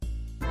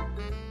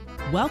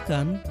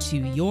Welcome to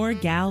Your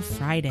Gal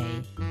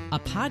Friday, a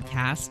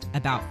podcast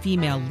about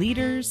female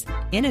leaders,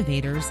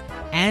 innovators,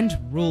 and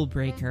rule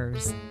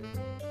breakers.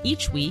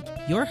 Each week,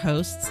 your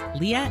hosts,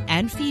 Leah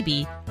and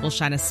Phoebe, will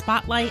shine a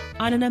spotlight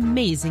on an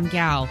amazing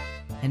gal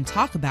and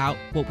talk about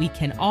what we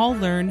can all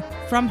learn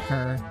from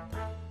her.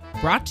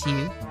 Brought to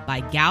you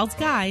by Gal's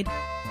Guide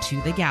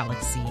to the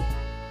Galaxy.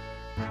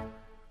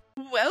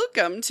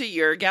 Welcome to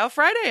Your Gal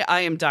Friday.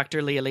 I am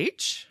Dr. Leah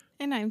Leach.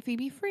 And I'm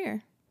Phoebe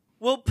Freer.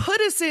 Well, put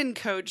us in,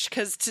 Coach,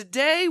 because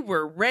today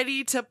we're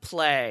ready to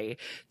play.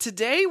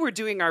 Today we're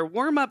doing our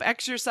warm-up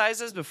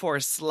exercises before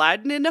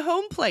sliding into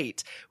home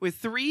plate with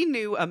 3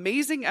 new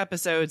amazing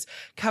episodes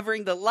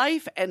covering the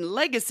life and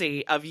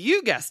legacy of,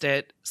 you guessed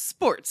it,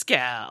 sports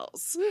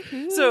gals.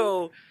 Woohoo.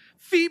 So,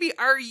 Phoebe,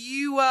 are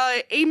you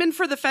aiming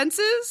for the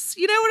fences?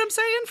 You know what I'm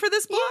saying for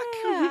this block?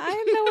 Yeah,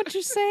 I know what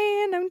you're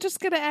saying. I'm just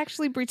going to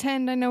actually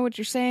pretend I know what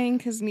you're saying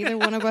because neither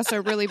one of us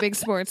are really big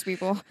sports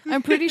people.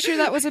 I'm pretty sure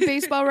that was a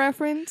baseball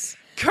reference.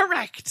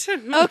 Correct.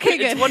 Okay,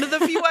 good. It's one of the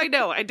few I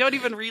know. I don't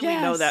even really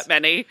know that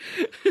many.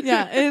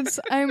 Yeah,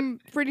 I'm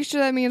pretty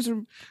sure that means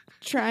we're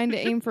trying to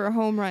aim for a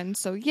home run.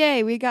 So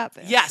yay, we got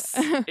this. Yes,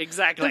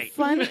 exactly.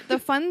 The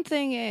fun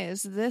thing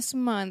is this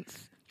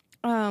month,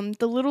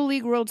 the Little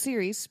League World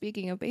Series,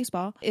 speaking of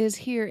baseball, is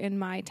here in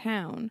my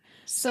town.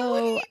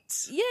 So,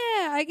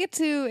 yeah, I get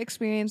to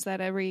experience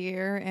that every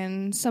year,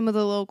 and some of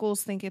the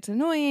locals think it's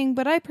annoying,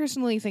 but I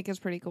personally think it's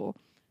pretty cool.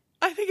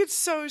 I think it's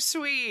so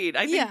sweet.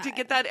 I think to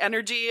get that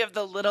energy of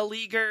the little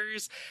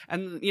leaguers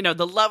and, you know,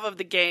 the love of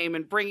the game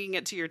and bringing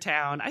it to your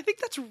town, I think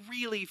that's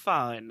really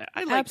fun.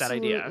 I like that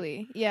idea.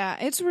 Absolutely. Yeah,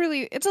 it's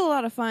a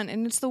lot of fun,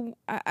 and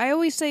I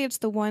always say it's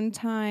the one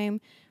time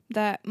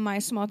that my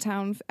small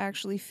town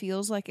actually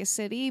feels like a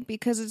city,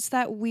 because it's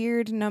that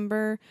weird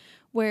number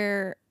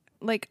where,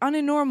 like, on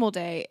a normal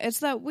day, it's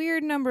that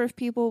weird number of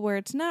people where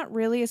it's not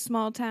really a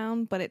small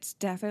town, but it's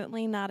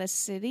definitely not a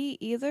city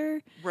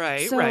either.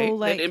 Right, so, right.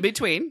 Like, in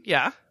between,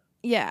 yeah.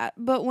 Yeah,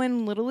 but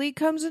when Little League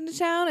comes into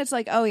town, it's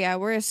like, oh yeah,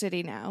 we're a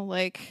city now.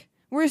 Like,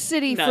 we're a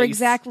city for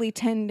exactly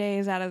 10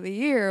 days out of the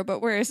year,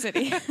 but we're a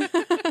city.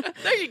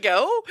 There you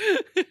go.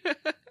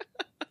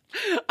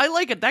 I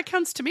like it. That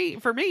counts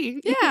for me.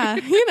 Yeah,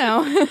 you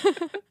know.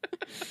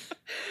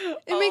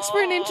 It makes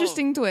for an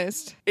interesting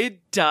twist.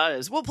 It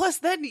does. Well, plus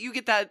then you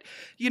get that,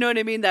 you know what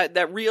I mean,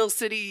 that real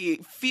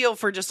city feel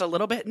for just a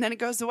little bit, and then it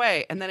goes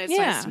away, and then it's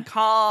nice and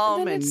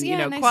calm and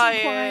nice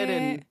quiet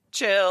and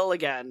chill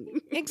again.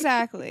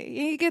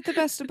 Exactly. You get the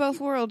best of both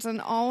worlds, and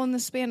all in the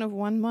span of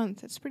 1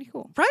 month. It's pretty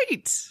cool.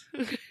 Right.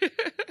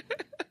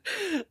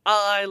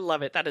 I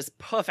love it. That is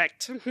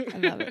perfect. I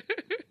love it.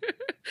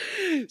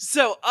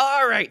 So,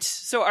 all right.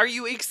 So, are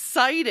you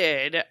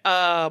excited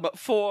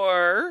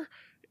for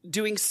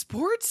doing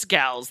sports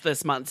gals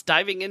this month,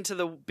 diving into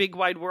the big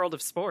wide world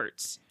of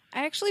sports?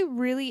 I actually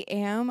really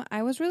am.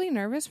 I was really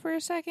nervous for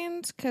a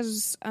second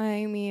because,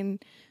 I mean,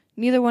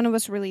 neither one of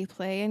us really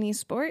play any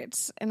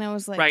sports. And I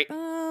was like,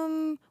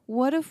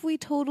 what if we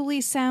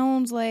totally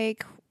sound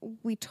like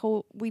we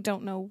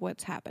don't know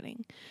what's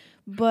happening?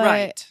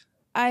 But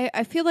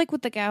I feel like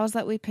with the gals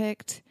that we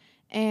picked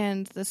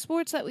and the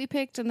sports that we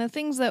picked and the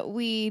things that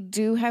we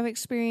do have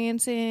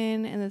experience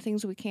in and the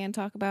things we can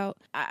talk about,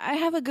 I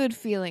have a good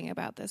feeling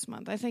about this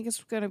month. I think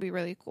it's going to be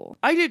really cool.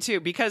 I do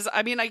too, because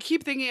I mean, I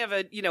keep thinking of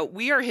it, you know,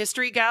 we are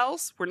history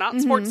gals. We're not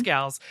sports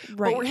gals,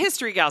 but we're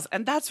history gals.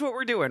 And that's what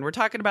we're doing. We're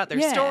talking about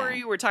their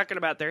story. We're talking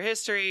about their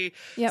history.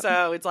 Yep.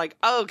 So it's like,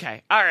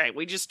 okay, all right.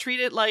 We just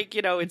treat it like,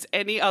 you know, it's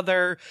any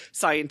other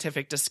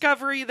scientific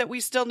discovery that we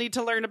still need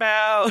to learn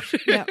about.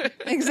 Yeah,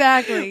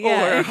 exactly.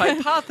 Yeah. Or a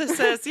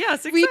hypothesis.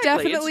 Yes,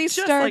 exactly.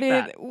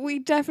 We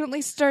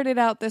definitely started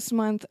out this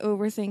month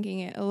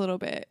overthinking it a little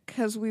bit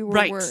because we were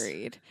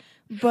worried.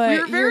 But we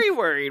were very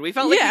worried. We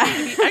felt like we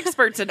needed to be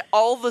experts in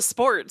all the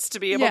sports to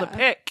be able to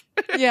pick.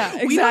 Yeah,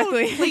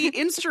 exactly. We don't play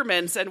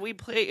instruments, and we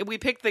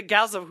pick the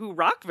gals of who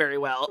rock very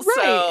well.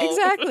 Right,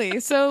 exactly.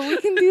 So we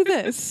can do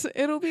this.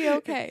 It'll be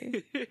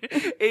okay.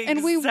 Exactly.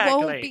 And we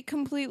won't be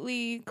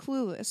completely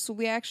clueless. So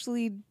we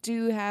actually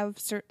do have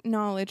certain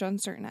knowledge on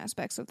certain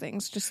aspects of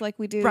things, just like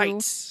we do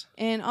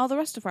in all the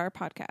rest of our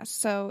podcasts.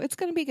 So it's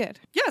going to be good.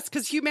 Yes,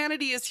 because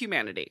humanity is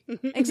humanity.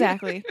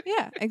 Exactly.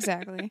 Yeah,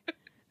 exactly.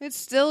 It's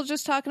still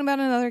just talking about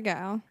another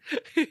gal.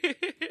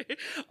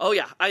 Oh,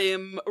 yeah. I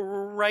am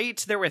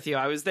right there with you.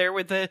 I was there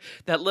with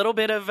that little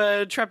bit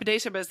of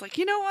trepidation, but it's like,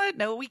 you know what?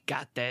 No, we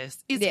got this.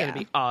 It's going to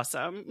be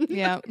awesome.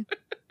 Yeah.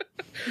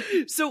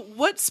 So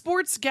what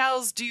sports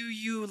gals do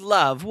you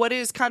love? What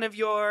is kind of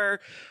your,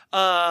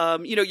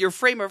 your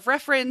frame of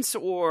reference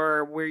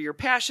or where your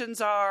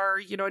passions are?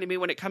 You know what I mean?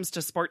 When it comes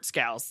to sports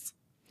gals.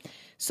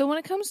 So when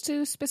it comes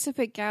to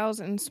specific gals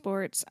in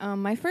sports,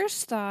 my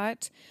first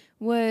thought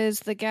was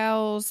the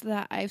gals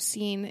that I've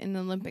seen in the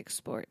Olympic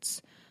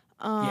sports.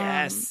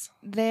 Yes.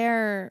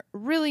 They're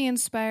really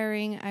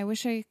inspiring. I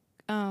wish I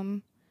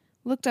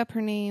looked up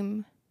her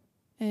name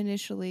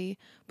initially,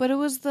 but it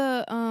was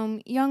the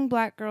young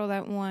black girl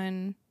that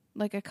won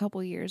like a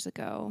couple years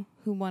ago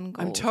who won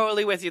gold. I'm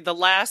totally with you. The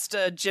last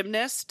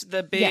gymnast,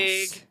 the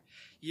big...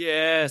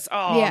 Yes.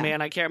 Oh,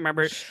 man, I can't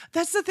remember.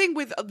 That's the thing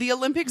with the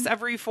Olympics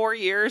every 4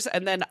 years,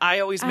 and then I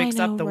always mix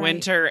up the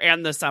winter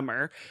and the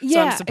summer. So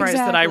I'm surprised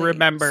that I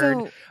remembered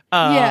which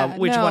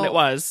one it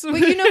was. But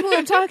you know who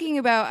I'm talking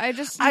about.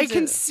 I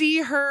can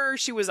see her.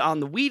 She was on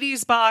the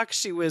Wheaties box.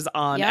 She was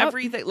on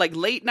everything, like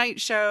late night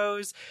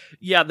shows.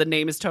 Yeah, the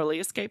name is totally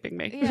escaping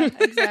me. Yeah,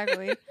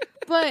 exactly.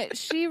 But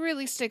she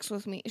really sticks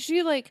with me.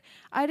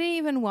 I didn't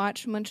even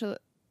watch much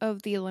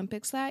of the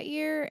Olympics that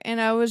year, and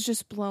I was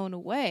just blown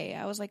away.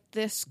 I was like,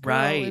 this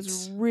girl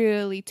is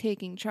really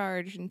taking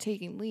charge and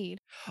taking lead.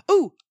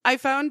 Oh, I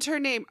found her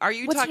name. Are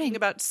you talking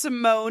about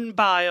Simone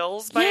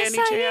Biles by any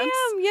chance?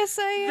 Yes,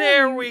 I am.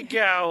 There we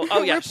go.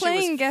 Oh, yeah. We're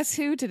playing Guess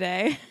Who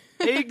today.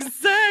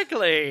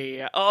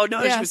 Exactly. Oh,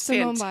 no, she was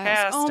Simone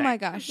fantastic. Biles. Oh, my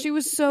gosh. She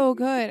was so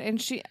good.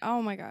 And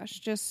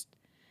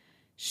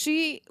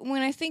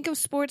when I think of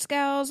sports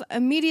gals,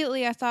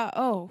 immediately I thought,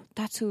 oh,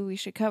 that's who we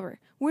should cover.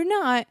 We're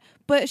not,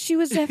 but she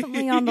was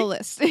definitely on the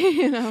list,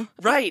 you know?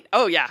 Right.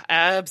 Oh, yeah,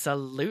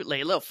 absolutely.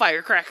 A little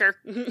firecracker.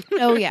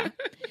 Oh, yeah.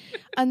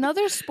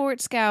 Another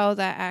sports gal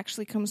that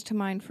actually comes to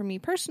mind for me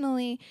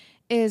personally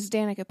is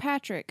Danica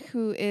Patrick,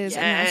 who is a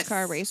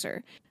NASCAR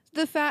racer.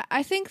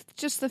 I think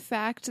just the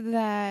fact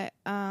that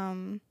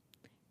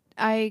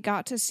I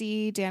got to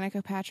see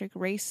Danica Patrick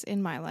race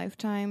in my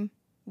lifetime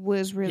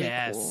was really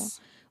cool.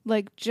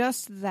 Like,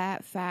 just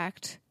that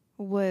fact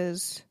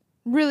was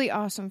really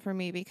awesome for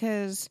me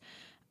because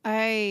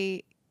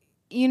as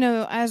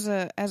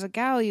a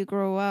gal, you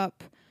grow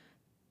up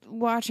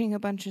watching a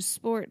bunch of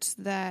sports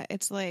that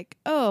it's like,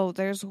 oh,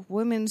 there's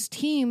women's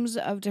teams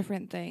of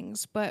different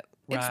things, but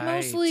it's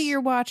mostly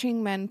you're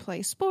watching men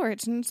play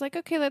sports, and it's like,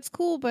 okay, that's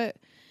cool, but,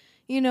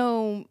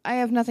 I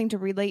have nothing to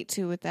relate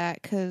to with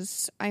that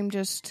because I'm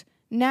just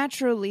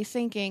naturally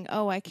thinking,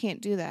 oh, I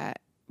can't do that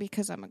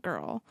because I'm a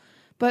girl.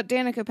 But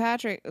seeing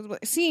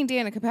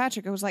Danica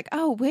Patrick, I was like,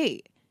 oh,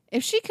 wait,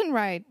 if she can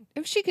drive a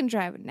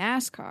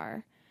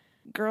NASCAR,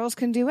 girls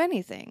can do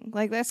anything.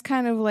 Like, that's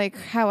kind of like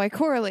how I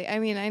correlate. I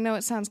mean, I know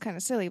it sounds kind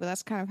of silly, but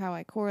that's kind of how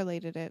I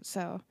correlated it.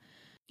 So,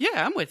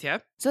 yeah, I'm with you.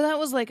 So that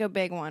was like a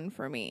big one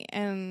for me.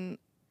 And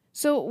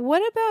so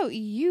what about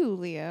you,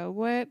 Leah?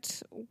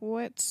 What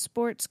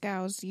sports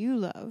gals do you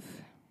love?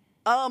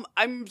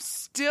 I'm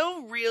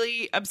still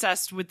really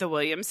obsessed with the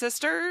Williams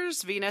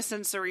sisters, Venus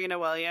and Serena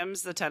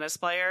Williams, the tennis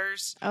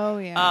players. Oh,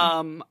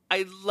 yeah.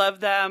 I love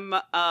them.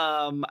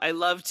 I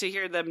love to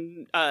hear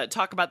them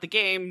talk about the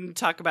game,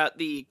 talk about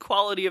the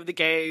quality of the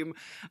game.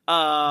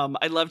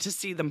 I love to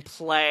see them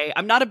play.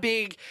 I'm not a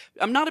big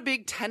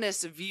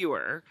tennis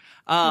viewer,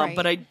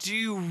 but I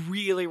do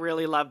really,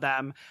 really love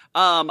them.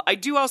 I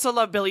do also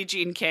love Billie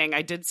Jean King.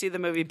 I did see the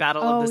movie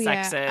Battle of the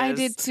Sexes. I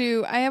did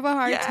too. I have a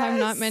hard time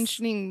not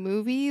mentioning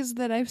movies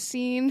that I've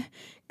seen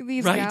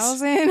these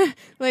gals in.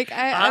 Like,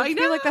 I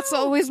feel like that's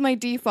always my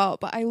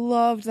default, but I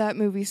loved that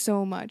movie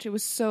so much. It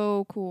was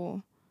so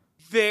cool.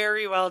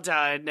 Very well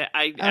done.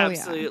 I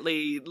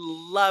absolutely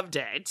loved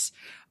it.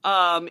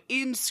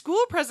 In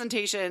school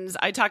presentations,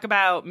 I talk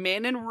about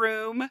Manon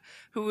Rheaume,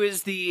 who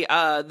is the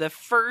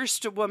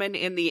first woman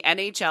in the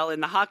NHL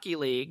in the hockey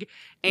league.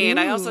 And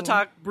I also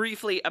talk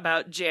briefly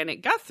about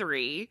Janet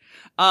Guthrie,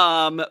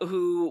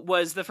 who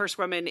was the first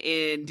woman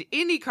in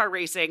IndyCar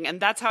racing. And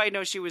that's how I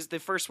know she was the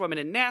first woman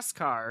in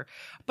NASCAR.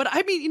 But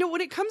I mean,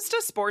 when it comes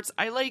to sports,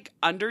 I like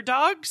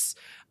underdogs.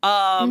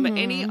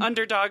 Any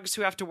underdogs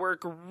who have to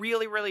work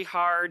really, really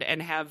hard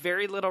and have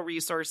very little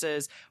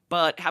resources,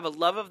 but have a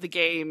love of the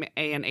game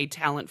and a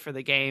talent for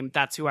the game.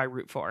 That's who I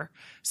root for.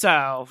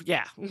 So,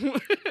 yeah.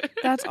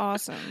 That's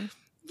awesome.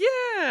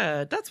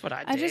 Yeah, that's what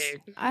I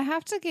dig. I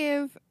have to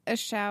give a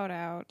shout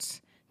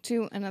out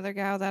to another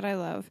gal that I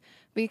love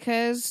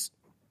because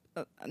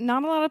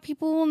not a lot of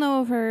people will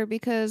know of her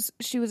because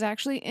she was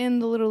actually in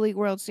the Little League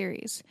World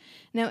Series.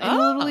 Now, in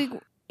the Little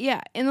League...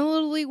 Yeah, in the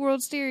Little League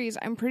World Series,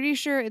 I'm pretty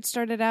sure it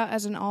started out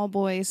as an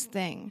all-boys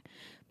thing.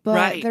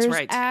 But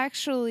there's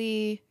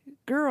actually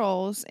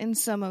girls in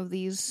some of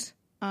these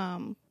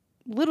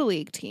Little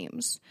League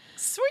teams.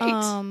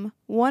 Sweet.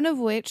 One of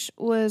which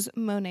was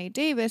Monet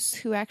Davis,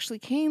 who actually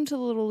came to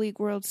the Little League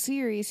World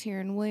Series here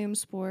in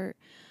Williamsport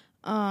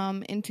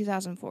in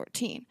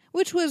 2014,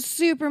 which was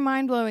super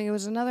mind-blowing. It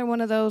was another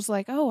one of those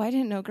like, oh, I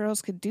didn't know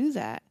girls could do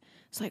that.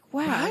 It's like,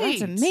 wow,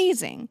 that's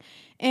amazing.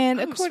 And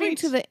according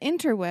to the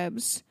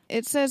interwebs,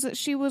 it says that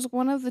she was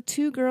one of the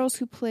 2 girls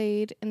who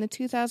played in the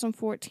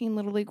 2014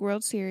 Little League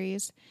World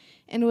Series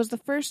and was the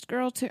first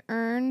girl to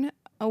earn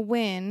a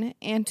win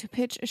and to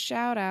pitch a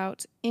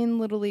shout-out in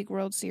Little League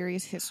World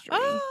Series history.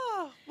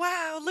 Oh,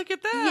 wow, look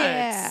at that.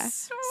 Yeah.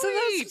 Sweet. So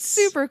that's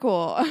super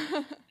cool.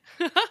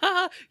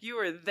 You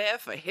were there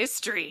for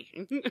history.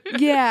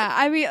 Yeah,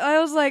 I mean, I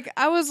was like,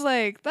 that was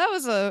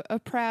a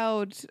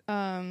proud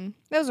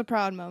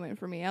moment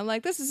for me. I'm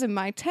like, this is in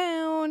my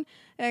town,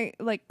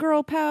 like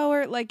girl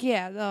power. Like,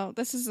 yeah, no,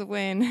 this is a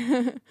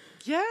win.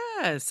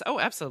 Yes. Oh,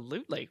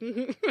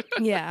 absolutely.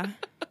 Yeah.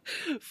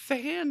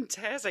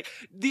 Fantastic.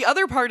 The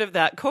other part of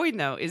that coin,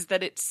 though, is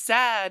that it's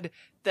sad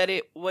that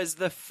it was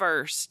the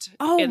first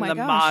in the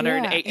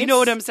modern age. You know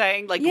what I'm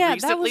saying? Like,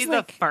 recently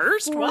the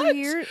first? 4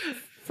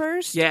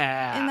 first.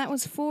 Yeah. And that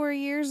was 4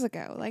 years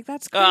ago. Like,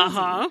 that's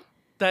crazy.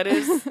 That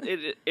is,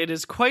 it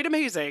is quite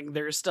amazing.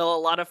 There's still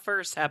a lot of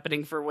firsts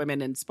happening for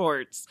women in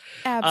sports.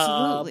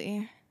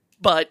 Absolutely.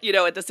 But, you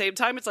know, at the same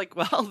time, it's like,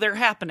 well, they're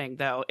happening,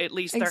 though. At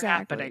least they're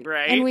happening,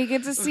 right? And we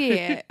get to see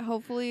it.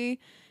 Hopefully,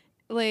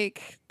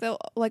 like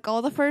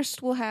all the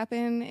firsts will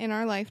happen in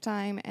our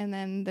lifetime, and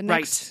then the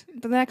next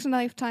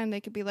lifetime, they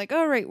could be like,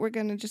 all right, we're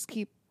going to just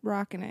keep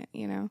rocking it,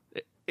 you know?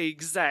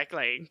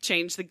 Exactly.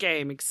 Change the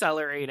game,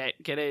 accelerate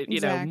it, get it, you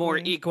know, more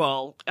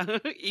equal,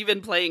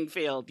 even playing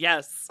field.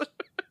 Yes.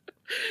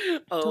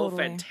 Oh,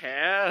 totally.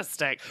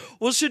 Fantastic.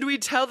 Well, should we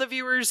tell the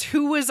viewers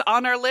who was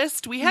on our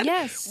list? We had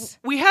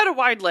a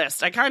wide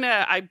list.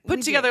 I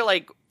put together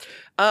like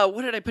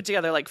what did I put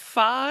together? Like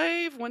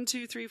 5? 1,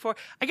 2, 3, 4.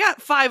 I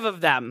got 5 of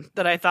them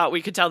that I thought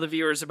we could tell the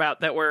viewers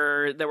about that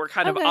were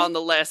kind of on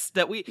the list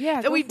that we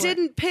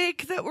didn't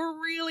pick, that were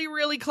really,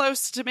 really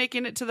close to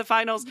making it to the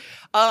finals.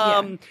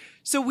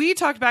 So we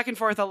talked back and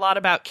forth a lot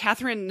about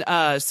Kathrine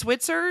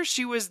Switzer.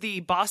 She was the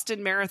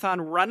Boston Marathon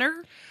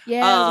runner.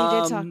 Yeah,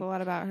 we did talk a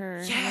lot about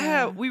her.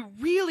 Yeah, we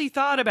really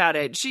thought about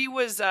it. She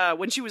was,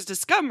 when she was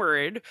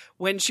discovered,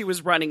 when she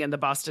was running in the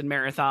Boston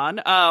Marathon,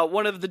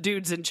 one of the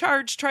dudes in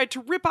charge tried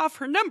to rip off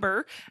her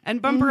number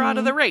and bump her out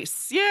of the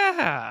race.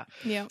 Yeah.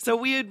 So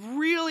we had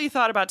really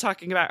thought about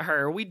talking about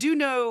her. We do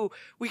know,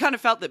 we kind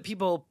of felt that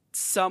people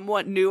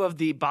somewhat knew of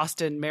the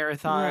Boston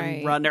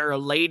Marathon runner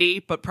lady,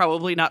 but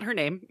probably not her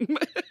name.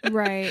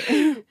 Right.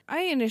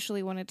 I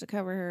initially wanted to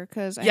cover her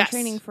because I'm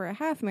training for a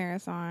half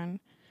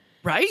marathon.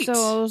 Right. So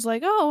I was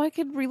like, oh, I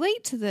could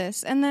relate to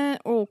this. And then,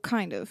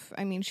 kind of.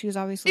 I mean, she was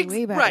obviously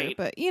way better,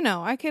 but, you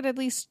know, I could at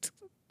least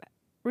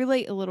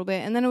relate a little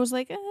bit. And then it was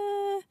like,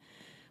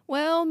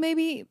 well,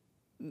 maybe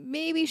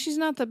she's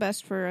not the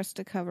best for us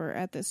to cover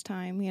at this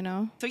time, you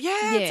know? So,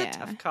 it's a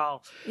tough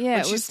call. Yeah,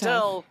 but she's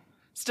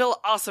still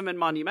awesome and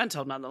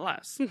monumental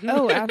nonetheless.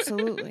 Oh,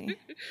 absolutely.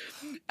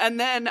 And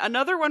then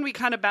another one we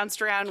kind of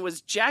bounced around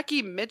was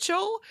Jackie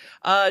Mitchell.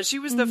 She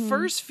was the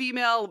first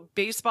female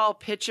baseball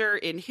pitcher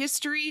in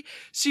history.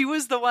 She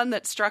was the one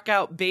that struck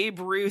out Babe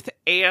Ruth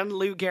and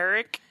Lou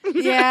Gehrig.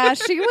 Yeah,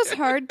 she was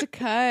hard to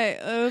cut.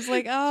 I was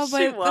like, oh,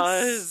 but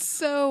that's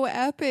so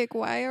epic.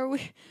 Why are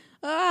we...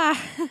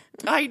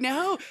 I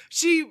know.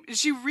 She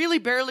really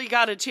barely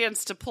got a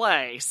chance to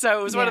play. So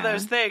it was one of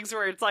those things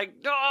where it's like,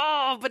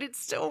 oh, but it's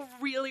still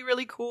really,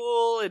 really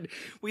cool. And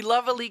we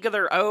love A League of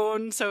Their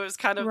Own. So it was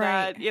kind of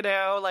that, you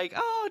know, like,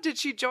 oh, did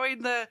she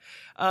join the,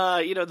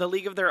 the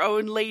League of Their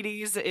Own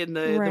ladies in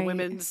the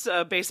women's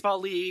baseball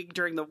league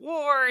during the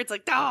war? It's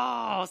like,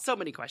 oh, so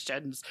many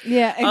questions.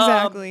 Yeah,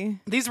 exactly.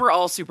 These were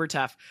all super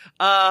tough.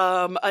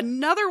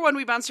 Another one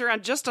we bounced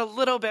around just a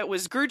little bit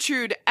was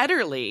Gertrude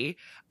Ederle.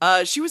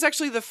 She was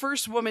actually the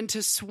first woman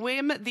to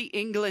swim the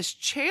English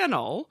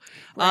Channel.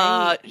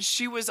 Right.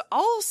 She was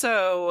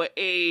also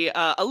a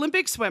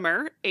Olympic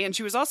swimmer, and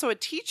she was also a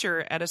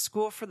teacher at a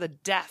school for the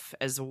deaf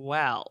as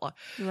well.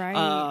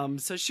 Right.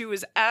 So she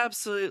was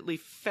absolutely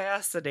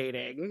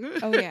fascinating.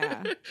 Oh,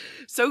 yeah.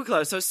 So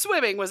close. So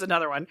swimming was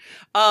another one.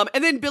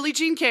 And then Billie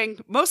Jean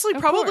King, mostly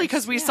probably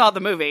because we saw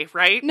the movie,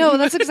 right? No,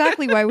 that's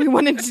exactly why we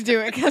wanted to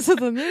do it, because of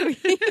the movie.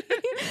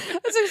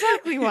 That's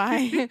exactly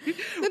why. Right.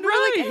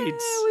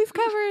 We've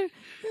covered.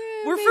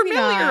 We're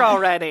familiar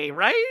already,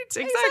 right?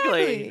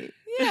 Exactly.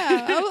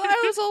 Yeah.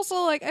 I was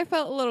also like, I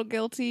felt a little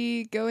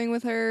guilty going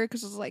with her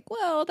because I was like,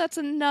 well, that's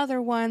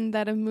another one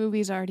that a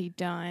movie's already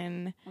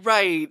done.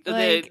 Right.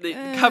 Like, the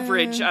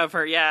coverage of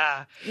her.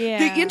 Yeah.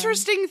 The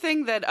interesting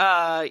thing that,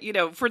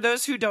 for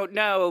those who don't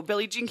know,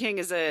 Billie Jean King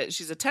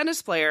she's a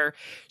tennis player.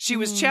 She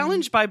was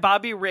challenged by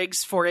Bobby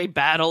Riggs for a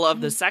battle of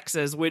the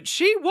sexes, which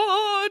she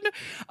won.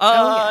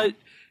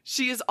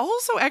 She is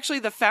also actually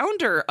the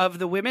founder of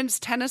the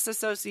Women's Tennis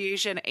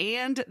Association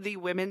and the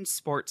Women's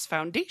Sports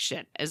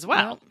Foundation as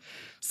well. Yep.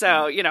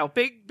 So,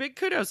 big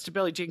kudos to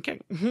Billie Jean King.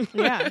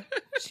 Yeah,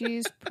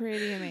 she's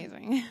pretty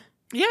amazing.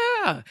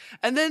 Yeah.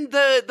 And then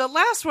the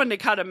last one to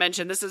kind of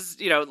mention, this is,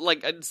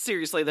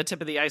 seriously the tip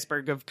of the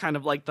iceberg of kind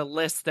of like the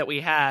list that we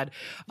had.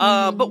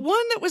 But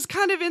one that was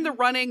kind of in the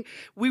running,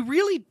 we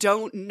really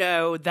don't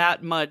know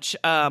that much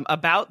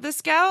about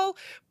this gal.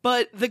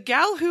 But the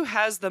gal who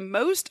has the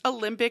most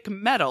Olympic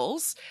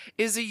medals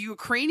is a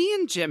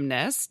Ukrainian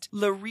gymnast,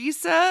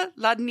 Larisa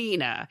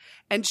Ladnina,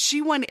 and she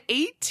won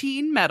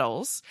 18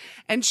 medals,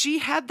 and she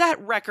had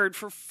that record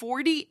for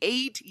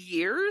 48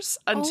 years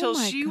until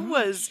she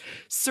was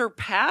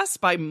surpassed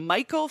by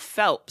Michael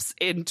Phelps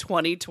in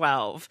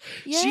 2012.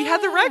 Yeah. She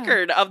had the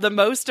record of the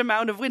most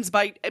amount of wins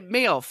by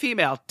male,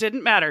 female,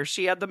 didn't matter.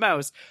 She had the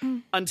most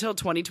until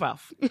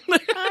 2012.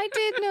 I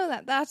did know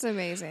that. That's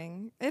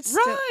amazing. It's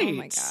right. Still, oh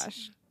my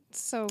gosh.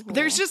 So cool.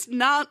 There's just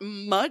not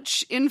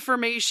much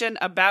information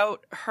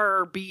about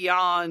her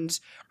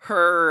beyond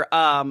her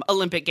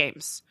Olympic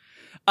Games.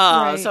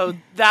 So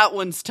that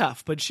one's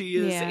tough, but she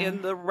is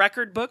in the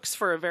record books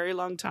for a very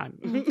long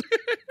time.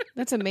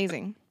 That's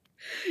amazing.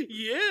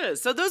 Yeah,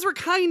 so those were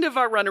kind of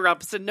our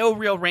runner-ups and no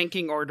real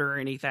ranking order or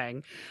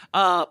anything.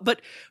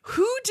 But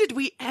who did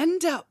we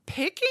end up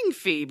picking,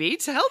 Phoebe?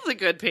 Tell the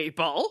good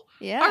people.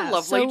 Yeah, our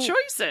lovely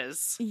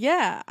choices.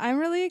 Yeah, I'm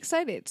really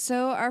excited.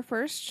 So our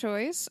first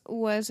choice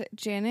was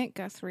Janet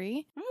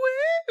Guthrie.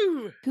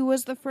 Woo! Who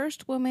was the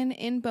first woman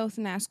in both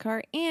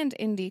NASCAR and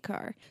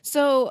IndyCar.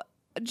 So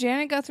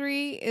Janet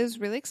Guthrie is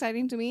really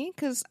exciting to me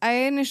because I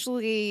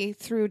initially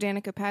threw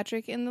Danica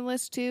Patrick in the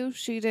list too.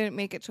 She didn't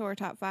make it to our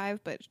top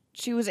 5, but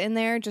she was in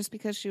there just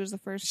because she was the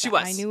first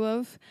I knew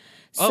of.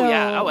 So,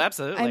 yeah. Oh,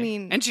 absolutely. I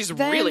mean, and she's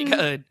really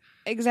good.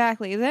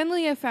 Exactly. Then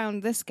Leah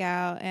found this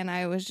gal, and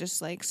I was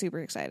just like super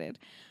excited.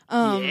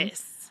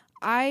 Yes.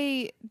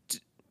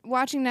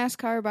 Watching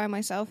NASCAR by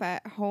myself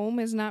at home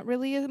is not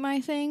really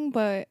my thing,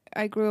 but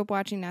I grew up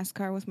watching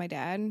NASCAR with my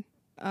dad.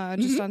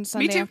 Just on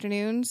Sunday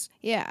afternoons.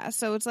 Yeah,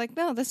 so it's like,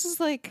 no, this is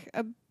like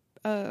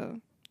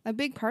a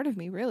big part of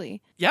me,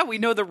 really. Yeah, we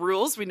know the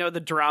rules. We know the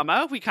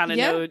drama. We kind of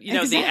know,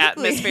 the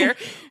atmosphere.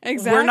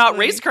 Exactly. We're not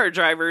race car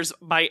drivers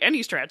by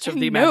any stretch of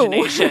the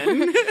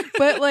imagination.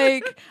 But,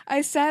 like,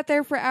 I sat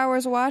there for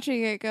hours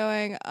watching it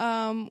going,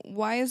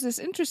 why is this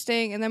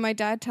interesting? And then my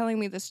dad telling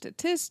me the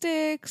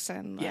statistics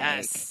and,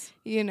 like,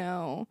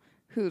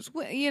 who's,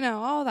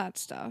 all that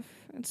stuff.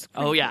 It's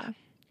cool. Yeah.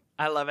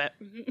 I love it.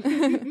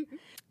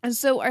 And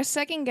so our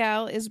second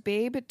gal is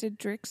Babe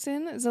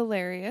Didrikson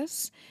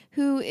Zalarius,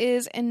 who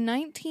is a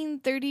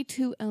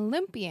 1932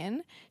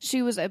 Olympian.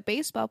 She was a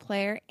baseball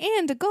player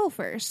and a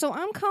golfer. So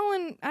I'm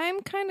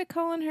kind of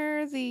calling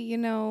her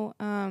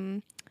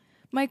the,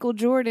 Michael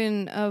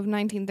Jordan of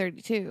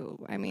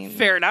 1932. I mean,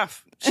 fair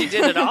enough. She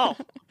did it all,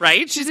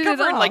 right? She's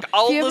covered like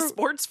all the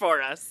sports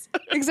for us.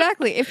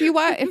 Exactly. If you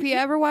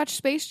ever watch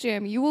Space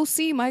Jam, you will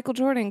see Michael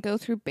Jordan go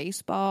through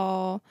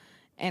baseball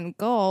and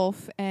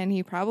golf, and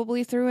he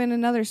probably threw in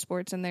another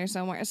sports in there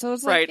somewhere. So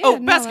it's like,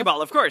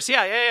 basketball, of course.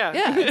 Yeah.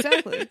 Yeah,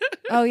 exactly.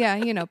 Oh,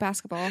 yeah,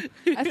 basketball.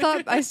 I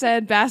thought I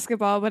said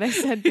basketball, but I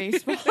said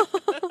baseball.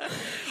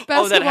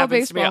 That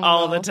happens to me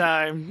all the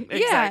time.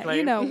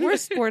 Exactly. Yeah, we're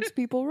sports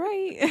people,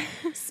 right?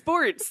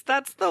 Sports,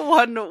 that's the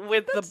one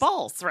with the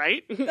balls,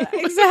 right?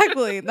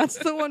 Exactly. That's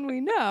the one we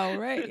know,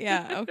 right?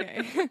 Yeah,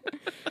 okay.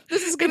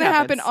 This is going to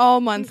happen all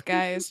month,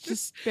 guys.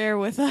 Just bear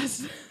with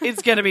us.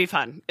 It's going to be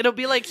fun. It'll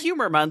be like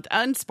humor month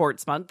and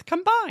sports month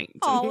combined.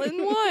 All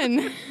in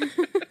one.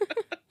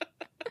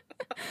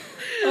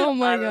 Oh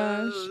my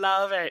gosh. I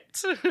love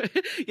it.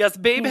 Yes,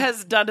 Babe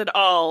has done it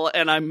all,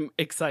 and I'm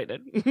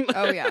excited.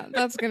 Oh yeah,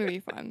 that's going to be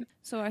fun.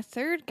 So our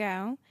third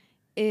gal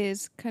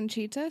is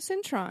Conchita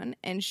Cintron,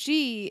 and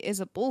she is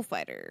a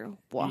bullfighter.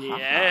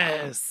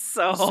 Yes.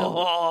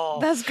 So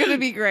that's going to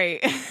be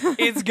great.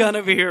 It's going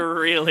to be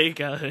really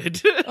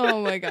good.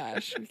 Oh my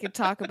gosh. We could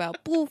talk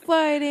about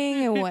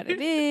bullfighting and what it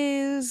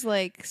is,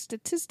 like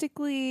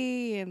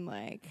statistically and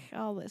like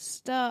all this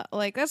stuff.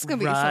 Like that's going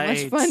to be so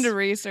much fun to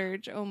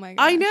research. Oh my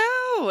gosh. I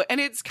know. And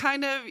it's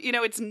kind of,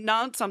 it's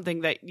not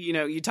something that,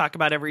 you talk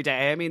about every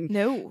day. I mean,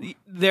 no.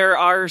 There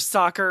are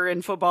soccer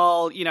and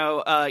football,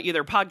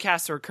 either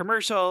podcasts or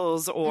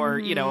commercials or,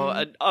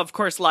 of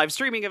course, live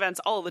streaming events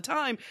all the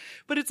time.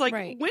 But it's like,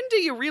 when do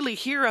you really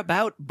hear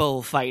about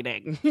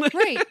bullfighting?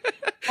 Right.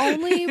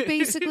 Only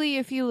basically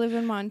if you live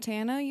in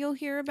Montana, you'll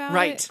hear about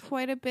it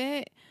quite a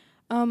bit.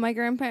 I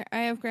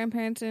have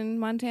grandparents in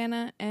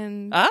Montana,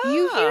 and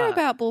you hear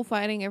about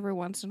bullfighting every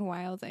once in a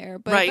while there.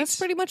 But that's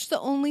pretty much the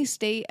only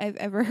state I've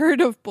ever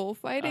heard of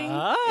bullfighting in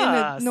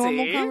a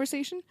normal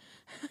conversation.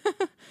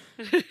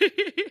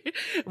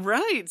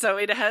 Right. So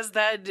it has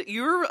that.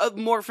 You're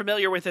more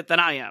familiar with it than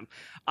I am.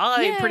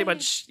 Pretty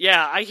much,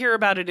 I hear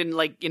about it in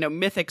like,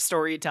 mythic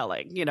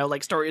storytelling,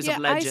 like stories of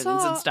legends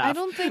and stuff. I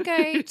don't think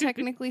I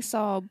technically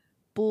saw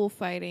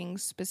bullfighting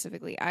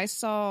specifically. I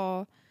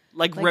saw...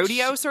 Like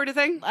rodeo sort of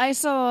thing? I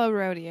saw a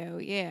rodeo,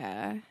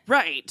 yeah.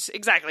 Right,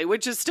 exactly.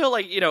 Which is still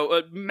like,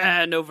 a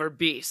man over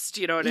beast,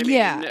 you know what I mean?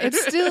 Yeah,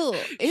 it's still...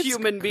 It's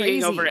human crazy.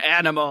 Being over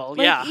animal,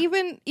 like, yeah.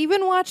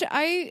 Even watch...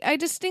 I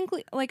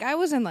distinctly... Like, I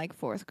was in like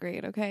 4th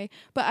grade, okay?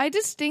 But I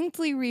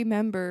distinctly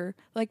remember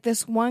like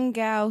this one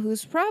gal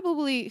who's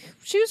probably...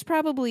 She was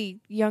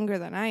probably younger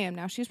than I am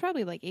now. She was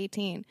probably like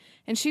 18.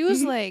 And she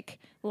was like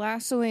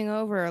lassoing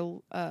over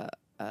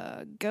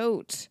a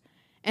goat.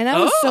 And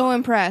I was so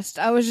impressed.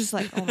 I was just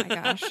like, oh my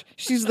gosh,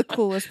 she's the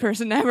coolest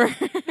person ever.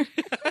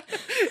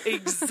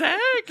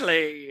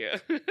 Exactly.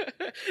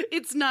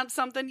 It's not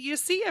something you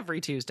see every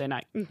Tuesday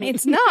night.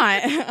 It's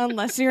not,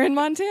 unless you're in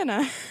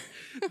Montana.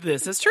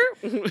 This is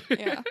true.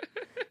 Yeah.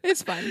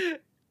 It's fun.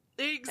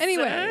 Exactly.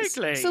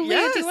 Anyways, so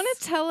Leah, do you want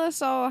to tell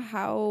us all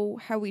how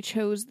we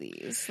chose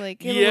these? Like,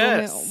 get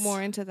a little bit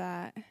more into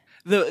that.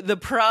 The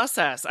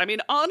process. I mean,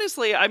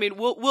 honestly,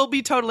 we'll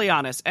be totally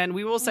honest, and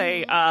we will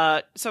say,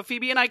 so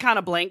Phoebe and I kind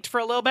of blanked for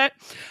a little bit.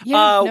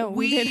 Yeah,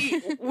 we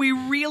did. We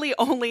really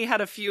only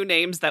had a few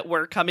names that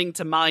were coming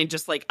to mind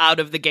just like out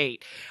of the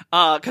gate,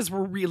 because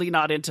we're really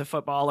not into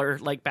football or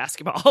like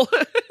basketball.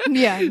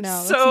 Yeah, no,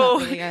 that's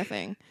not really our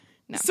thing.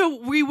 No.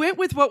 So we went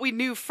with what we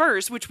knew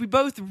first, which we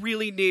both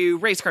really knew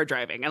race car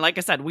driving. And like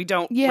I said, we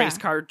don't race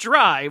car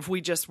drive.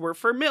 We just were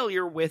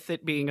familiar with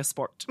it being a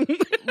sport.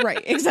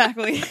 Right,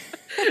 exactly.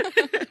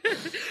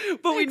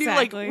 But we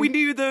knew we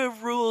knew the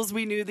rules,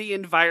 we knew the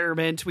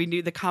environment, we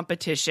knew the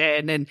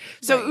competition. And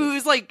so it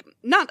was like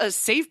not a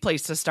safe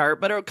place to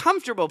start, but a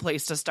comfortable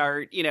place to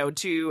start, you know,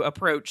 to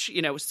approach,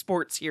 you know,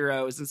 sports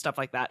heroes and stuff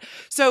like that.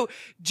 So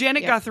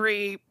Janet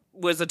Guthrie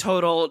was a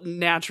total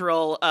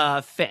natural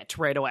fit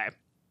right away.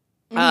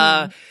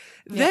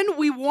 Then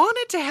we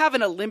wanted to have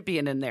an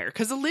Olympian in there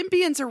because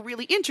Olympians are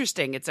really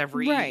interesting. It's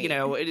every, you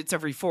know, it's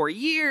every 4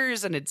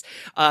 years and it's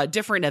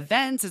different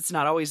events. It's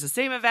not always the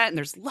same event. And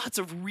there's lots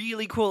of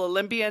really cool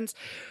Olympians.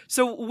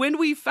 So when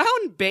we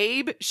found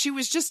Babe, she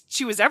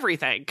was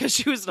everything because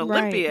she was an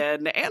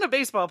Olympian and a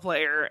baseball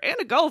player and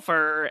a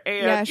golfer.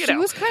 And, she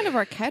was kind of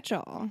our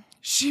catch-all.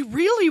 She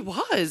really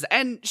was.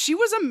 And she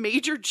was a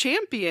major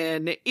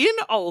champion in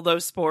all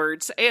those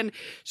sports. And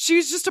she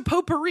was just a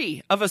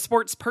potpourri of a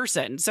sports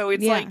person. So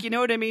it's like, you know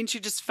what I mean?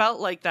 She just felt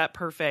like that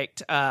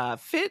perfect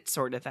fit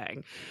sort of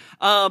thing.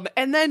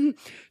 And then,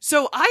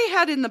 so I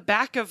had in the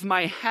back of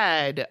my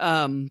head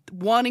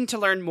wanting to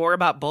learn more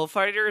about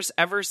bullfighters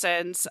ever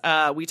since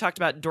we talked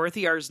about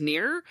Dorothy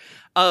Arzneer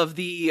of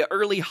the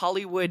early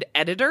Hollywood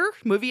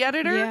movie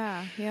editor.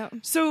 Yeah, yep.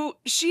 So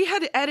she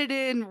had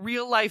edited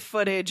real life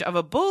footage of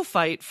a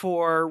bullfight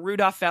for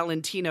Rudolph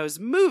Valentino's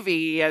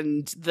movie,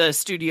 and the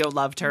studio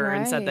loved her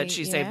and said that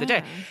she saved the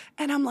day.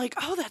 And I'm like,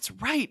 oh, that's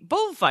right,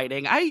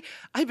 bullfighting.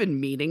 I've been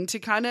meaning to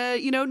kind of,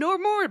 you know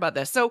more about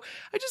this. So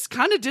I just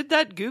kind of did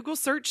that Google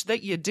search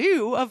that you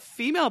do of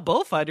female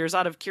bullfighters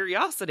out of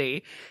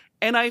curiosity.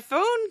 And I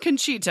phoned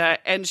Conchita,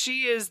 and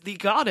she is the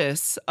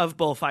goddess of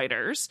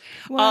bullfighters.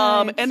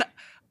 And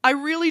I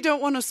really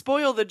don't want to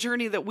spoil the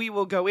journey that we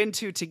will go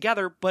into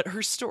together, but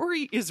her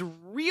story is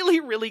really,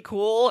 really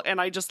cool, and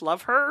I just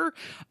love her.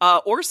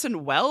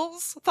 Orson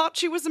Welles thought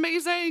she was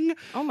amazing.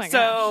 Oh my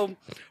gosh.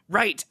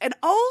 Right. And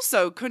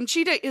also,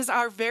 Conchita is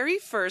our very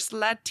first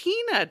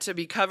Latina to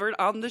be covered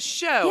on the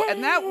show. Yay!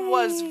 And that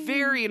was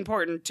very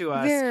important to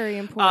us. Very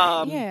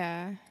important,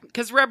 yeah.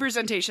 Because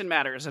representation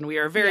matters, and we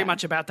are very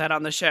much about that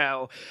on the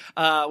show.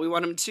 We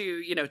want them to,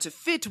 you know, to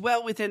fit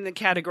well within the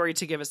category,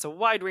 to give us a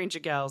wide range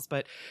of gals,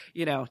 but,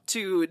 you know,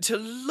 to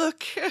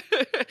look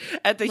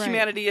at the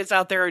humanity that's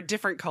out there,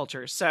 different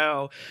cultures.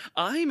 So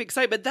I'm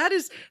excited, but that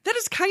is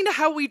kind of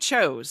how we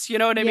chose. You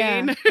know what I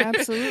mean?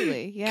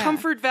 Absolutely. Yeah.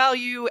 Comfort,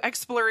 value,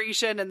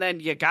 exploration, and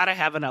then you got to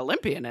have an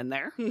Olympian in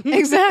there.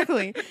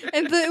 Exactly.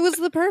 And it was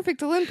the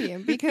perfect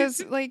Olympian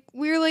because, like,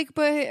 we were like,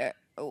 but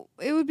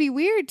it would be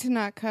weird to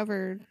not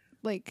cover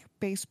like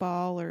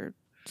baseball or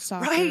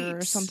soccer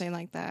or something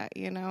like that,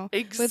 you know?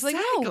 Exactly. But it's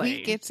like, no,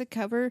 we get to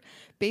cover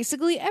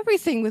basically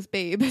everything with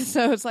Babe.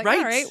 So it's like,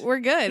 all right, we're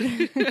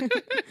good.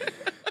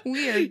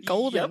 We are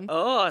golden. Yep.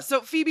 Oh, so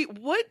Phoebe,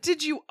 what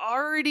did you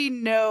already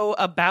know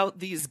about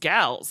these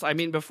gals? I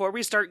mean, before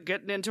we start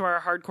getting into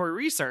our hardcore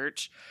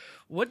research,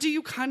 what do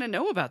you kind of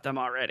know about them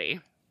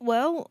already?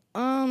 Well,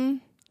 I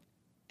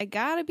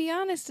gotta be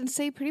honest and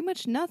say pretty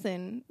much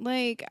nothing.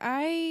 Like,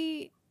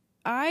 I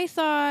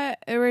thought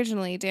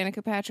originally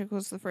Danica Patrick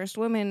was the first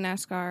woman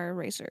NASCAR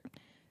racer.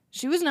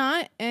 She was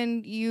not,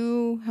 and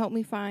you helped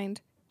me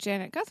find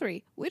Janet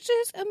Guthrie, which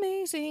is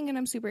amazing, and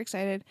I'm super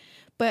excited.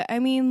 But, I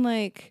mean,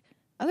 like,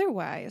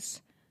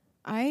 otherwise,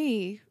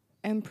 I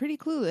am pretty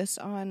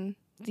clueless on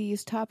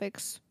these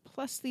topics,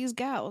 plus these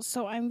gals,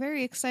 so I'm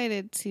very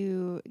excited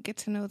to get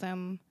to know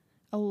them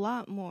a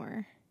lot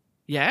more.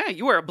 Yeah,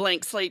 you were a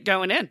blank slate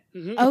going in.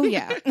 Mm-hmm. Oh,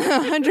 yeah.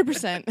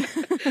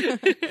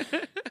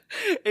 100%.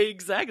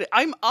 Exactly.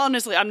 I'm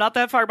not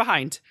that far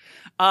behind.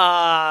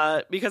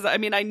 Because, I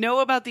mean, I know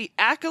about the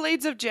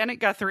accolades of Janet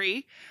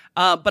Guthrie,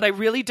 but I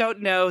really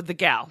don't know the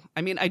gal.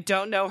 I mean, I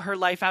don't know her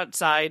life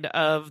outside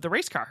of the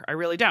race car. I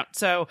really don't.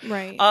 So,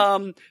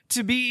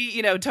 to be,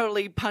 you know,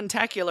 totally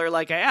puntacular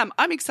like I am,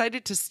 I'm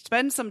excited to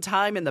spend some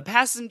time in the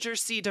passenger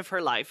seat of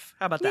her life.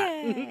 How about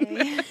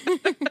that?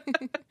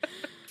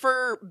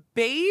 For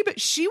Babe,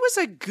 she was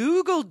a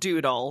Google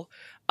Doodle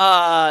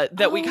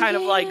that we kind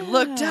of like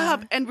looked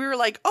up, and we were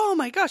like, oh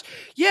my gosh.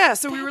 Yeah,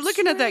 so we were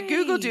looking at that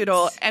Google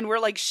Doodle, and we're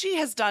like, she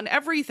has done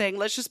everything.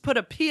 Let's just put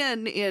a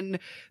pin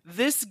in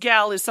this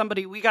gal is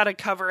somebody we got to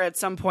cover at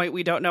some point.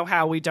 We don't know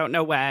how, we don't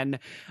know when.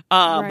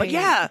 But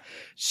yeah,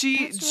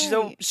 she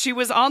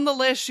was on the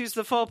list. She's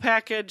the full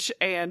package,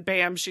 and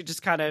bam, she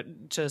just kind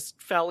of just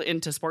fell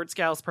into sports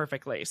gals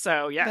perfectly.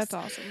 So yes. That's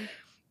awesome.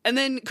 And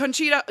then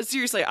Conchita,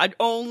 seriously,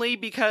 only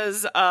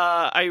because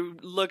I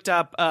looked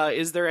up,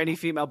 is there any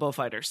female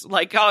bullfighters?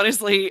 Like,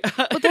 honestly.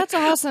 But that's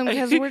awesome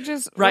because we're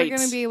going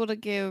to be able to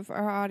give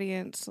our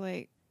audience,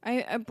 like,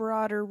 a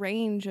broader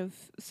range of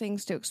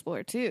things to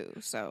explore, too.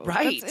 So,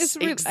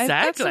 exactly.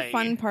 That's the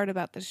fun part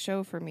about this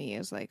show for me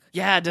is, like,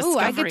 discovery.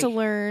 I get to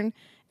learn,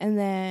 and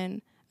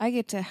then I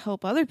get to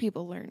help other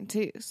people learn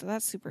too. So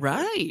that's super cool.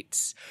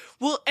 Right.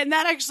 Well, and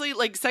that actually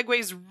like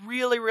segues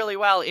really, really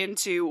well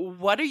into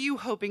what are you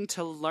hoping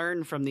to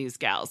learn from these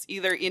gals,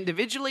 either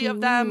individually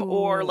of them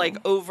or like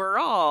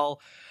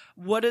overall.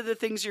 what are the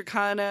things you're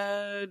kind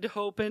of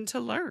hoping to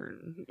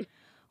learn?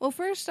 Well,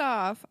 first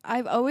off,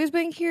 I've always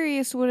been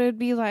curious what it'd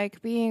be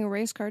like being a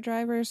race car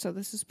driver, so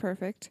this is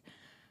perfect.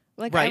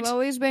 Like, right. I've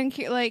always been,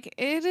 like,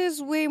 it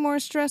is way more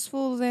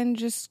stressful than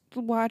just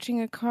watching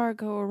a car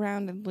go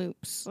around in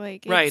loops.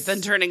 Like, right,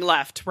 than turning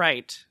left,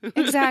 right.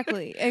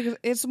 Exactly.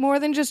 It's more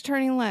than just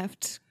turning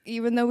left,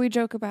 even though we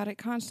joke about it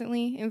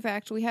constantly. In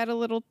fact, we had a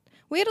little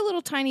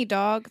tiny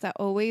dog that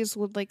always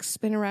would, like,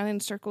 spin around in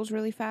circles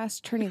really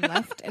fast, turning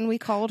left, and we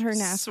called her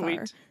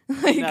NASCAR. Sweet.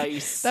 Like,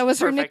 nice. That was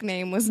Perfect. Her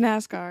nickname, was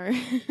NASCAR.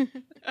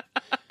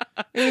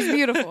 It was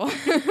beautiful.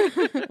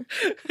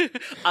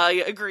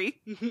 I agree.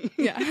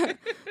 Yeah.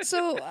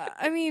 So,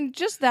 I mean,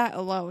 just that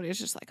alone is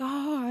just like,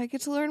 oh, I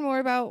get to learn more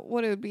about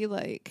what it would be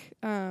like.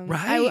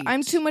 Right.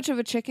 I'm too much of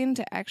a chicken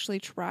to actually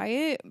try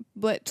it,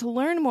 but to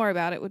learn more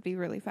about it would be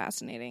really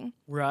fascinating.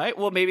 Right.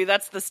 Well, maybe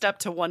that's the step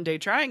to one day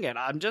trying it.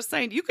 I'm just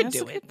saying you could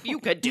do it. You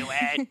could do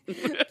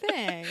it.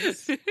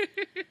 Thanks.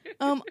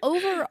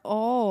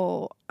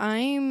 Overall,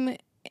 I'm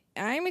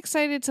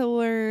excited to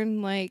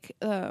learn, like,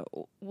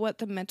 what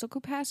the mental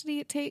capacity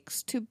it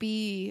takes to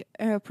be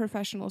a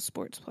professional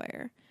sports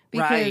player.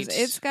 Because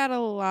it's got a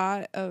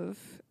lot of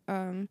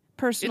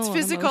personal and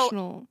physical and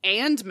emotional.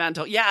 And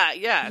mental. Yeah.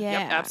 Yep,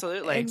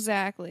 absolutely.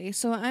 Exactly.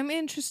 So I'm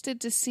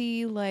interested to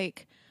see,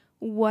 like,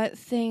 what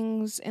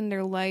things in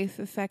their life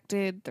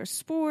affected their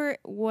sport.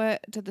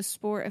 What did the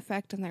sport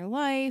affect in their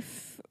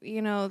life?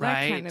 You know,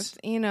 that kind of,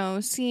 you know,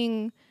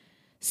 seeing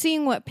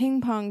what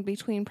ping-ponged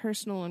between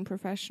personal and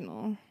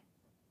professional.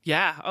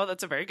 Yeah. Oh,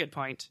 that's a very good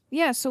point.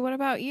 Yeah. So what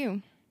about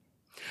you?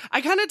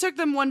 I kind of took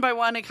them one by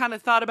one. I kind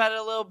of thought about it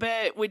a little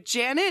bit. With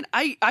Janet,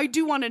 I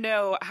do want to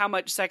know how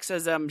much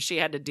sexism she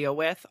had to deal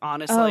with,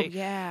 honestly. Oh,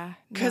 yeah.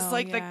 Because,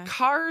 the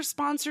car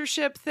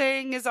sponsorship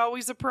thing is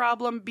always a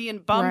problem. Being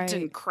bumped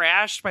and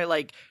crashed by,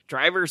 like,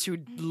 drivers who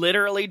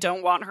literally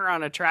don't want her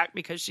on a track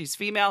because she's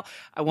female.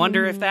 I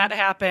wonder if that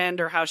happened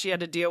or how she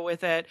had to deal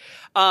with it.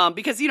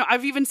 Because, you know,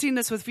 I've even seen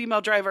this with female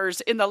drivers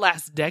in the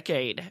last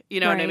decade. You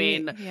know what I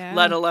mean? Yeah.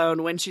 Let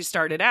alone when she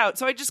started out.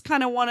 So I just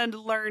kind of wanted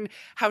to learn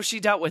how she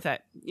dealt with it.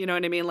 You know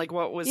what I mean? Like,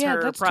 what was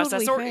her that's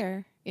process? Totally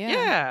fair.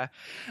 Yeah.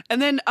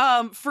 And then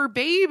for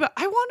Babe,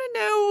 I want to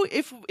know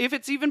if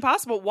it's even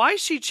possible why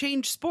she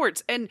changed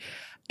sports. And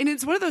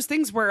it's one of those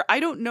things where I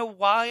don't know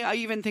why I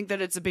even think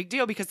that it's a big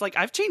deal because, like,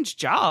 I've changed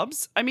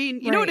jobs. I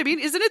mean, you know what I mean?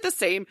 Isn't it the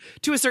same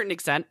to a certain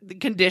extent? The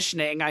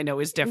conditioning, I know,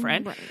 is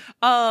different.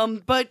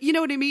 Right. But you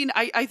know what I mean?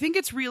 I think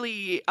it's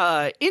really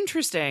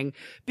interesting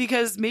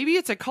because maybe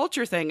it's a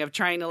culture thing of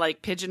trying to,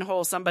 like,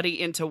 pigeonhole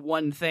somebody into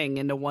one thing,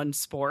 into one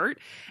sport.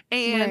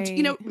 And,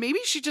 you know, maybe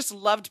she just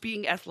loved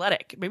being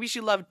athletic. Maybe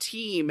she loved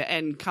team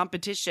and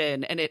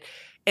competition and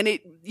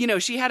it, you know,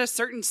 she had a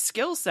certain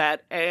skill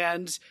set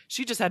and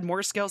she just had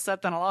more skill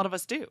set than a lot of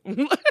us do.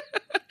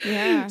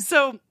 Yeah.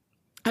 So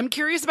I'm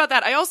curious about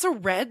that. I also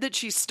read that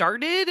she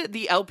started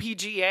the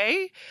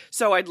LPGA.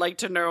 So I'd like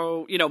to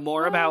know, you know,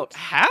 more about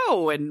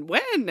how and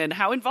when and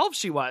how involved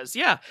she was.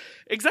 Yeah,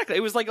 exactly.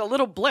 It was like a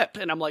little blip.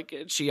 And I'm like,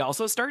 she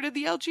also started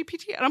the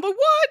LGBT. And I'm like,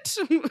 what?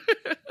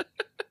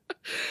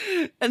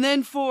 And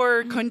then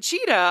for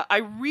Conchita, I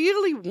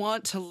really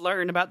want to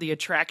learn about the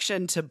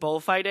attraction to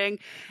bullfighting.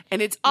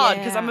 And it's odd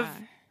because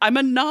I'm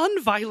a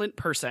non-violent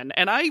person,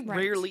 and I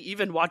rarely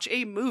even watch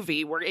a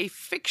movie where a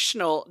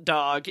fictional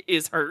dog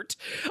is hurt.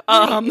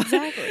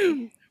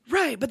 Exactly.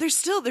 Right, but there's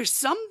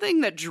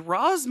something that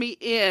draws me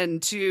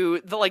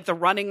into the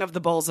running of the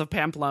bulls of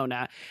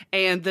Pamplona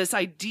and this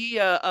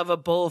idea of a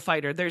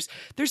bullfighter. There's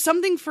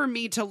something for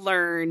me to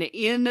learn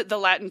in the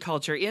Latin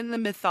culture, in the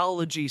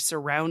mythology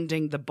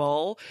surrounding the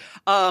bull.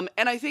 And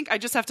I think I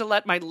just have to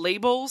let my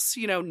labels,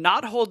 you know,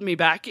 not hold me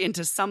back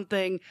into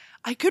something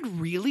I could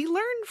really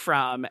learn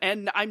from.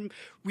 And I'm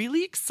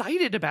really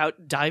excited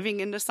about diving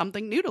into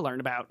something new to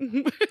learn about.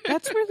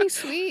 That's really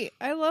sweet.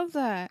 I love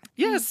that.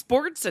 Yeah,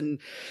 sports and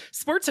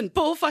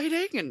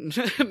bullfighting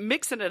and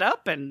mixing it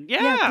up. And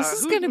this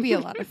is going to be a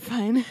lot of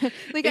fun.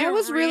 Like, I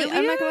was really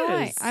I'm not going to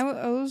lie.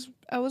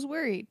 I was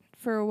worried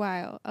for a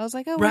while. I was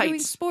like, oh, we're doing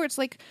sports.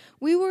 Like,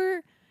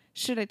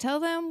 should I tell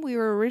them we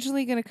were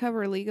originally going to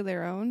cover League of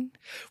Their Own?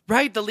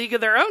 Right, the League of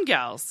Their Own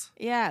gals.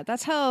 Yeah,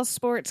 that's how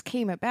sports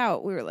came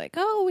about. We were like,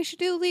 oh, we should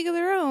do League of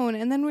Their Own.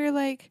 And then we were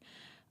like,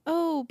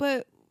 oh,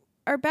 but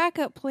our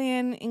backup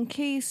plan, in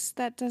case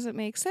that doesn't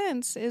make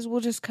sense, is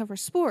we'll just cover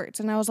sports.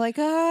 And I was like,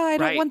 I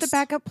don't want the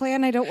backup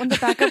plan. I don't want the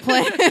backup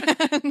plan.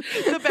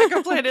 The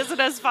backup plan isn't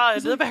as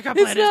fun. The backup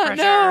plan is pressure.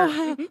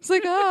 No. It's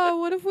like,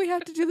 what if we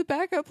have to do the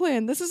backup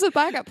plan? This is a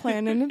backup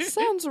plan, and it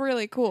sounds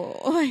really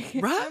cool. Like,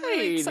 right. I'm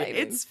really excited.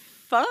 It's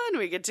fun.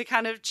 We get to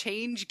kind of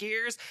change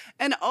gears.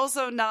 And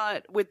also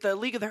not with the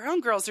League of Their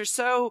Own girls,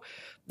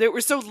 there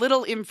was so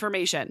little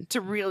information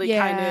to really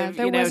kind of,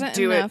 you know,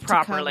 do it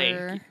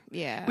properly.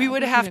 Yeah. We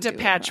would have to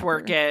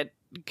patchwork it,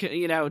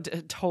 you know,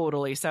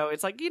 totally. So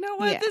it's like, you know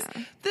what,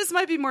 this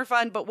might be more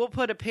fun, but we'll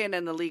put a pin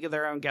in the League of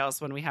Their Own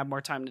gals when we have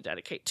more time to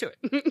dedicate to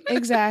it.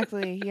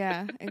 Exactly.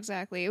 Yeah,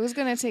 exactly. It was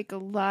going to take a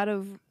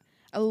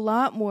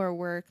lot more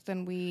work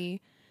than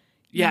we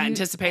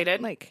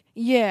anticipated. Like,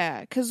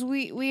 yeah, because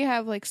we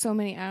have like so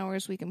many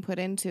hours we can put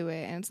into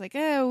it, and it's like,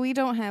 oh, we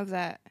don't have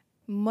that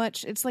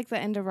much. It's like the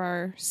end of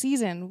our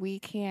season. We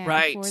can't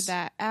afford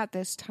that at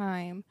this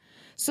time.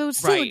 So it's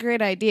still a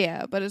great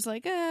idea, but it's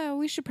like,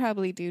 we should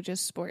probably do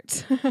just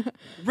sports.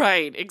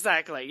 Right,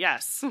 exactly,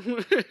 yes.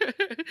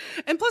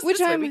 And plus this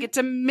way we get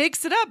to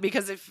mix it up,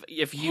 because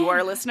if you are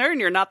a listener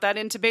and you're not that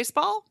into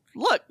baseball,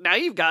 look, now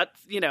you've got,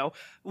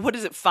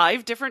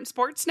 5 different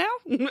sports now?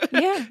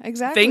 Yeah,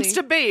 exactly. Thanks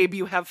to Babe,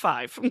 you have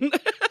 5.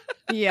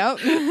 Yep.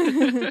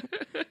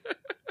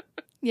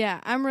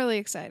 Yeah, I'm really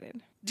excited.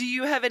 Do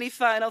you have any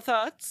final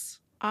thoughts?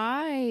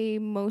 I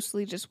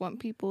mostly just want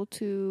people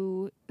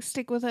to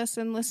stick with us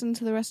and listen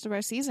to the rest of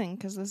our season,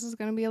 because this is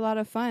going to be a lot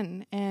of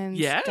fun. And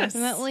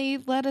definitely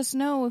let us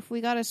know if we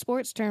got a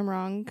sports term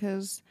wrong,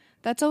 because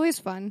that's always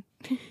fun.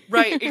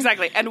 Right,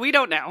 exactly. And we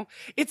don't know.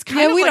 It's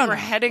kind of like we're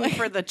heading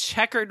for the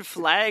checkered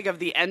flag of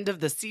the end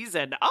of the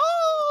season.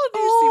 Oh, do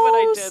you see what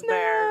I did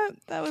there?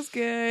 That was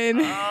good.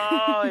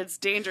 Oh, it's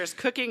dangerous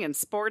cooking and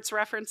sports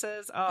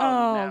references.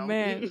 Oh no.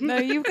 Man. No,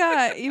 you've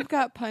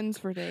got puns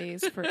for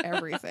days for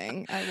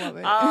everything. I love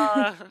it.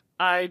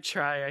 I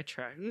try.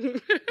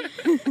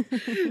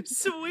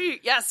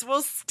 Sweet. Yes,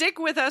 well, stick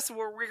with us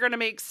where we're going to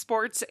make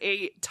sports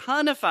a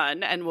ton of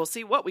fun, and we'll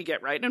see what we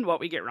get right and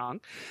what we get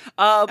wrong.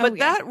 But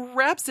that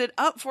wraps it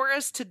up for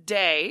us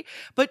today.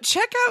 But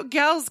check out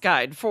Gals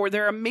Guide for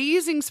their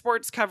amazing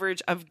sports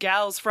coverage of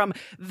gals from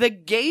the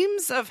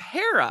Games of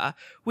Hera,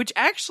 which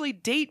actually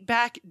date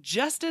back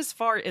just as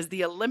far as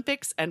the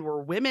Olympics and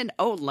were women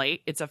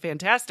only. It's a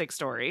fantastic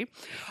story.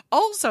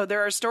 Also,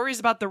 there are stories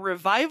about the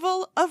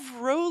revival of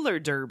roller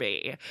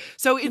derby.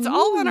 So it's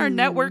all on our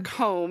network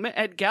home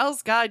at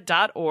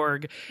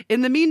galsguide.org.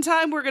 In the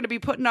meantime, we're going to be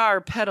putting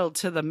our pedal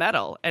to the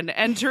metal and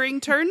entering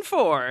turn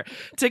 4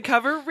 to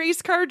cover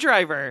race car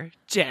driver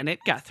Janet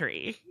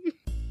Guthrie.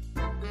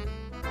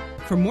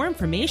 For more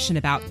information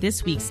about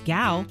this week's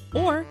gal,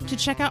 or to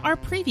check out our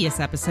previous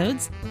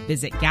episodes,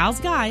 visit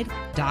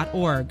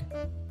galsguide.org.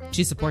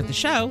 To support the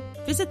show,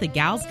 visit the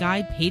Gals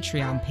Guide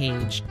Patreon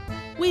page.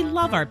 We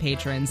love our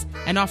patrons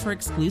and offer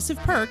exclusive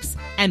perks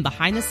and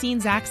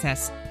behind-the-scenes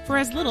access for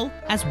as little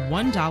as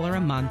 $1 a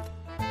month.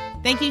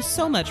 Thank you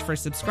so much for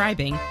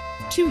subscribing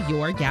to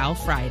Your Gal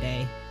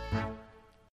Friday.